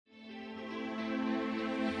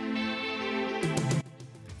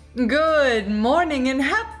Good morning and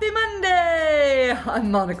happy Monday!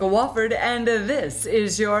 I'm Monica Wofford and this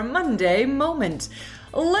is your Monday Moment.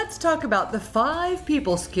 Let's talk about the 5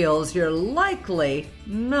 people skills you're likely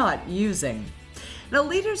not using. Now,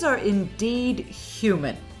 leaders are indeed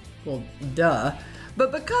human. Well, duh.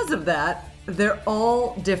 But because of that, they're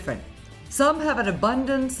all different. Some have an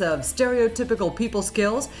abundance of stereotypical people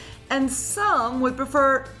skills, and some would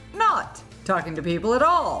prefer not talking to people at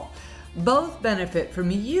all. Both benefit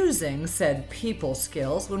from using said people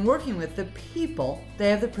skills when working with the people they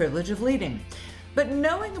have the privilege of leading. But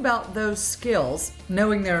knowing about those skills,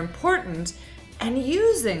 knowing they're important, and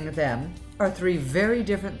using them are 3 very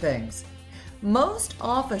different things. Most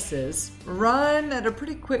offices run at a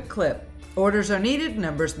pretty quick clip. Orders are needed,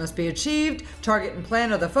 numbers must be achieved, target and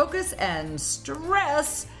plan are the focus, and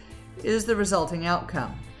stress is the resulting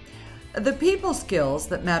outcome. The people skills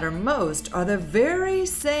that matter most are the very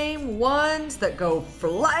same ones that go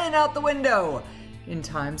flying out the window in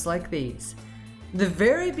times like these. The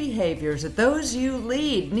very behaviors that those you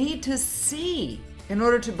lead need to see in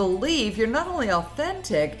order to believe you're not only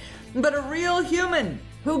authentic, but a real human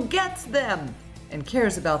who gets them and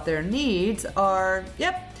cares about their needs are,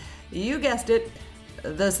 yep, you guessed it,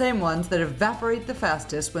 the same ones that evaporate the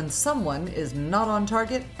fastest when someone is not on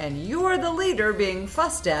target and you're the leader being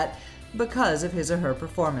fussed at because of his or her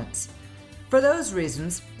performance. For those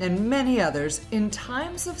reasons, and many others, in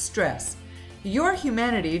times of stress, your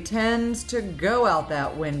humanity tends to go out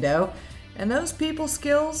that window, and those people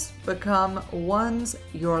skills become ones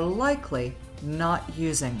you're likely not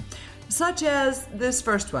using. Such as this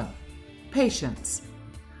first one, patience.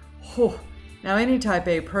 Now, any type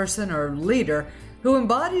A person or leader who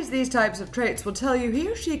embodies these types of traits will tell you he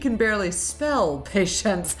or she can barely spell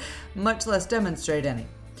patience, much less demonstrate any.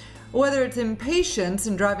 Whether it's impatience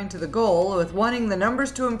in driving to the goal, with wanting the numbers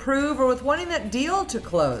to improve, or with wanting that deal to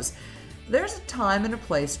close, there's a time and a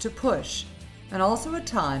place to push, and also a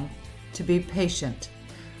time to be patient.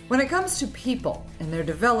 When it comes to people and their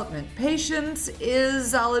development, patience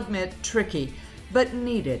is, I'll admit, tricky, but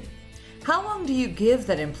needed. How long do you give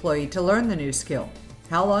that employee to learn the new skill?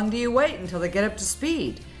 How long do you wait until they get up to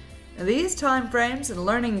speed? These time frames and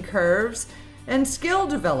learning curves and skill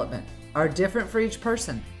development are different for each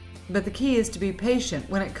person. But the key is to be patient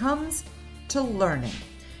when it comes to learning.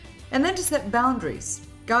 And then to set boundaries,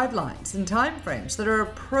 guidelines, and timeframes that are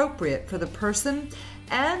appropriate for the person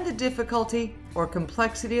and the difficulty or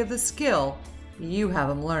complexity of the skill you have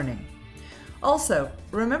them learning. Also,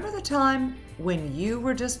 remember the time when you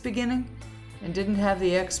were just beginning and didn't have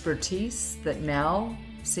the expertise that now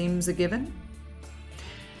seems a given?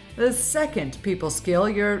 The second people skill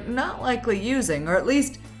you're not likely using, or at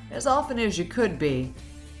least as often as you could be,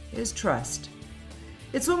 is trust.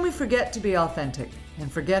 It's when we forget to be authentic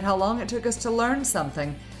and forget how long it took us to learn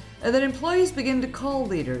something that employees begin to call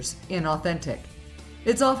leaders inauthentic.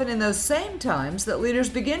 It's often in those same times that leaders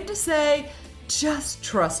begin to say, "Just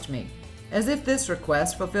trust me," as if this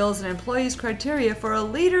request fulfills an employee's criteria for a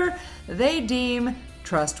leader they deem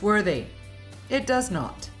trustworthy. It does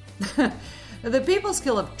not. The people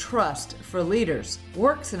skill of trust for leaders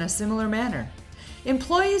works in a similar manner.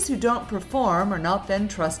 Employees who don't perform are not then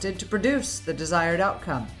trusted to produce the desired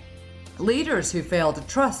outcome. Leaders who fail to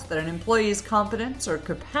trust that an employee's competence or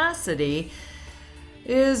capacity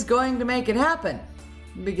is going to make it happen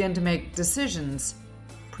begin to make decisions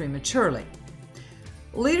prematurely.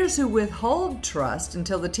 Leaders who withhold trust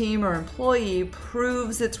until the team or employee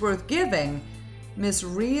proves it's worth giving miss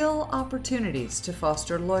real opportunities to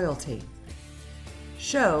foster loyalty.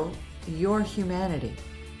 Show your humanity.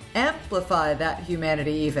 Amplify that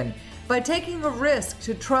humanity even by taking a risk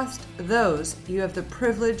to trust those you have the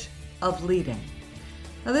privilege of leading.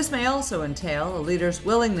 Now, this may also entail a leader's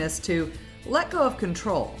willingness to let go of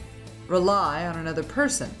control, rely on another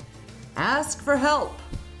person, ask for help,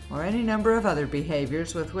 or any number of other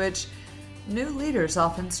behaviors with which new leaders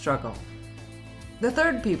often struggle. The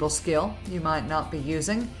third people skill you might not be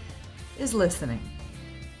using is listening.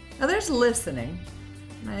 Now, there's listening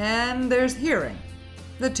and there's hearing.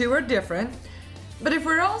 The 2 are different, but if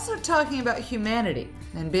we're also talking about humanity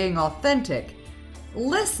and being authentic,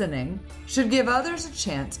 listening should give others a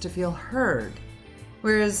chance to feel heard,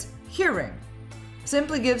 whereas hearing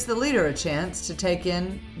simply gives the leader a chance to take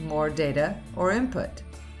in more data or input.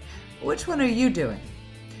 Which one are you doing?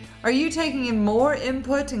 Are you taking in more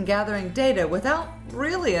input and gathering data without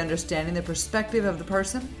really understanding the perspective of the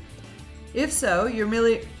person? If so, you're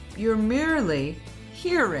merely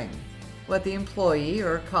hearing what the employee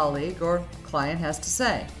or colleague or client has to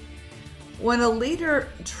say. When a leader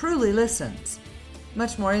truly listens,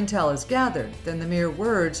 much more intel is gathered than the mere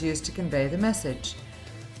words used to convey the message.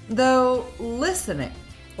 Though listening,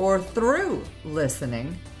 or through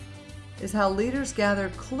listening, is how leaders gather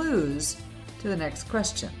clues to the next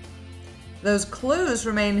question. Those clues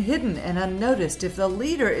remain hidden and unnoticed if the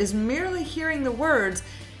leader is merely hearing the words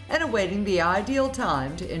and awaiting the ideal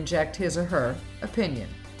time to inject his or her opinion.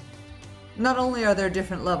 Not only are there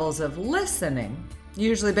different levels of listening,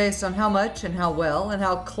 usually based on how much and how well and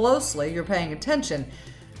how closely you're paying attention,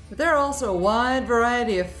 but there are also a wide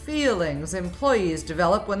variety of feelings employees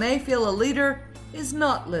develop when they feel a leader is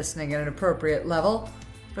not listening at an appropriate level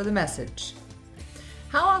for the message.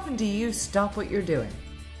 How often do you stop what you're doing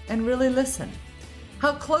and really listen?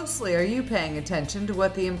 How closely are you paying attention to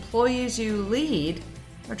what the employees you lead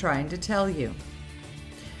are trying to tell you?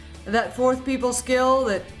 That fourth people skill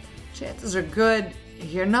that chances are good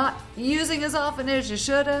you're not using as often as you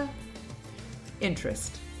should have?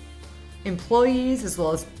 Interest. Employees, as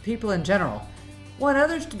well as people in general, want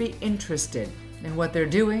others to be interested in what they're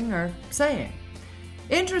doing or saying.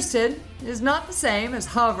 Interested is not the same as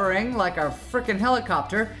hovering like a frickin'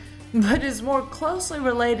 helicopter, but is more closely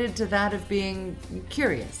related to that of being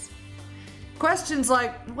curious. Questions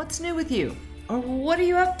like, "What's new with you?" or "What are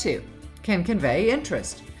you up to?" can convey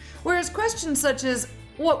interest, whereas questions such as,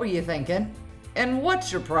 "What were you thinking?" and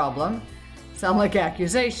 "What's your problem?" sound like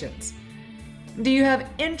accusations. Do you have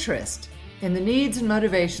interest in the needs and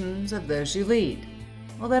motivations of those you lead?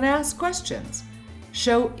 Well, then ask questions.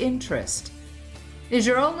 Show interest. Is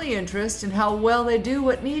your only interest in how well they do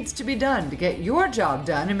what needs to be done to get your job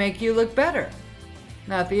done and make you look better?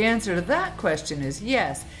 Now, if the answer to that question is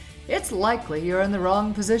yes, it's likely you're in the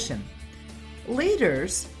wrong position.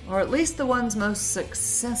 Leaders, or at least the ones most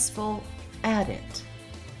successful at it,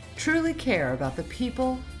 truly care about the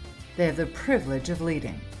people they have the privilege of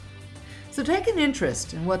leading. So take an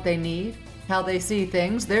interest in what they need, how they see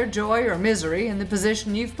things, their joy or misery in the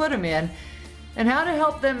position you've put them in, and how to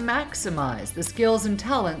help them maximize the skills and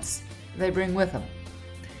talents they bring with them.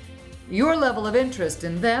 Your level of interest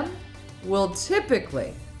in them will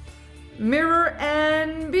typically mirror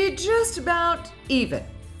and be just about even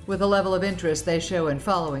with the level of interest they show in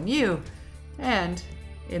following you and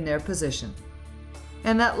in their position.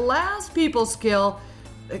 And that last people skill,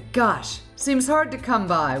 seems hard to come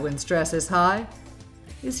by when stress is high,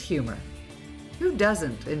 is humor. Who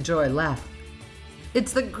doesn't enjoy laughing?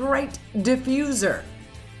 It's the great diffuser,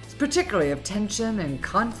 particularly of tension and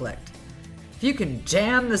conflict. If you can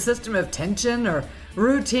jam the system of tension or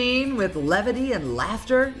routine with levity and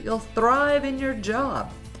laughter, you'll thrive in your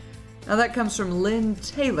job. Now that comes from Lynn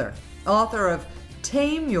Taylor, author of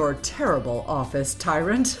Tame Your Terrible Office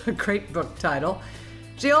Tyrant, a great book title.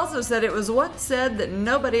 She also said it was once said that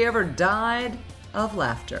nobody ever died of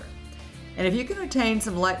laughter. And if you can retain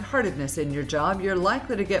some lightheartedness in your job, you're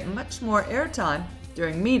likely to get much more airtime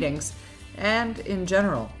during meetings and in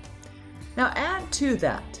general. Now add to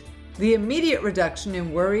that the immediate reduction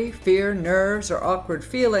in worry, fear, nerves, or awkward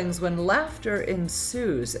feelings when laughter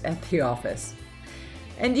ensues at the office.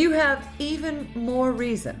 And you have even more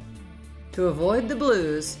reason to avoid the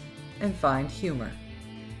blues and find humor.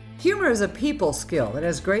 Humor is a people skill that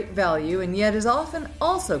has great value and yet is often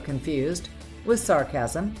also confused with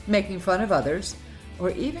sarcasm, making fun of others,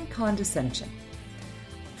 or even condescension.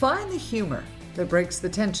 Find the humor that breaks the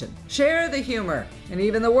tension. Share the humor and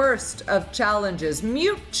even the worst of challenges.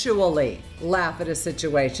 Mutually laugh at a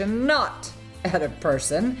situation, not at a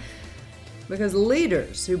person. Because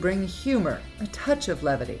leaders who bring humor, a touch of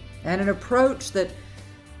levity, and an approach that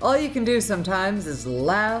all you can do sometimes is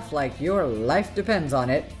laugh like your life depends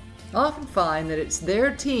on it, often find that it's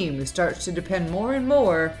their team who starts to depend more and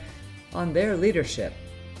more on their leadership.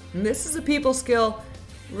 And this is a people skill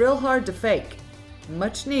real hard to fake,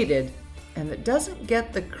 much needed, and that doesn't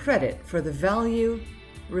get the credit for the value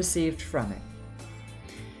received from it.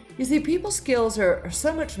 You see, people skills are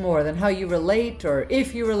so much more than how you relate or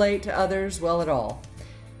if you relate to others well at all.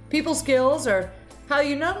 People skills are how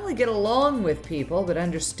you not only get along with people, but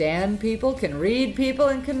understand people, can read people,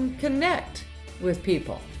 and can connect with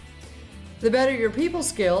people. The better your people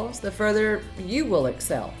skills, the further you will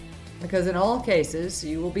excel, because in all cases,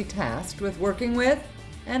 you will be tasked with working with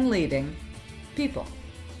and leading people.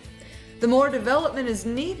 The more development is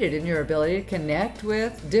needed in your ability to connect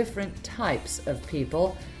with different types of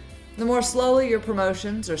people, the more slowly your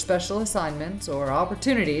promotions or special assignments or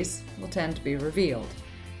opportunities will tend to be revealed.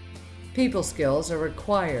 People skills are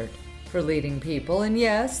required for leading people, and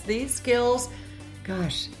yes, these skills,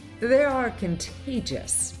 they are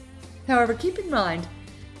contagious. However, keep in mind,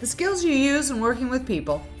 the skills you use in working with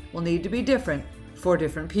people will need to be different for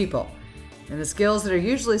different people. And the skills that are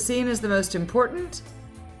usually seen as the most important,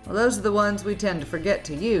 well, those are the ones we tend to forget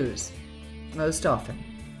to use most often.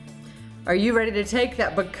 Are you ready to take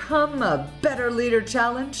that Become a Better Leader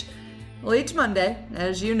challenge? Well, each Monday,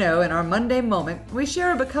 as you know, in our Monday Moment, we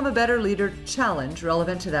share a Become a Better Leader challenge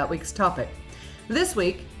relevant to that week's topic. This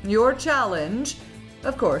week, your challenge,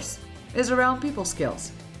 of course, is around people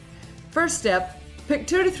skills. First step, pick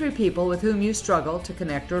 2 to 3 people with whom you struggle to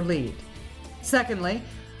connect or lead. Secondly,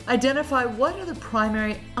 identify what are the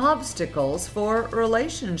primary obstacles for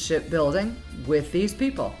relationship building with these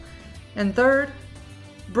people. And third,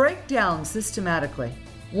 break down systematically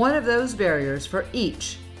one of those barriers for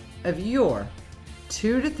each of your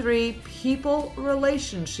 2 to 3 people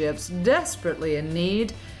relationships desperately in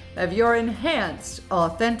need of your enhanced,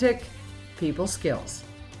 authentic people skills.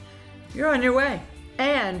 You're on your way,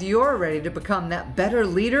 and you're ready to become that better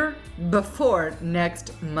leader before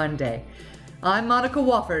next Monday. I'm Monica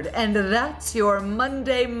Wofford, and that's your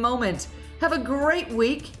Monday Moment. Have a great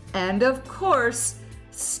week, and of course,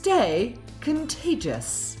 stay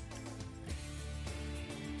contagious.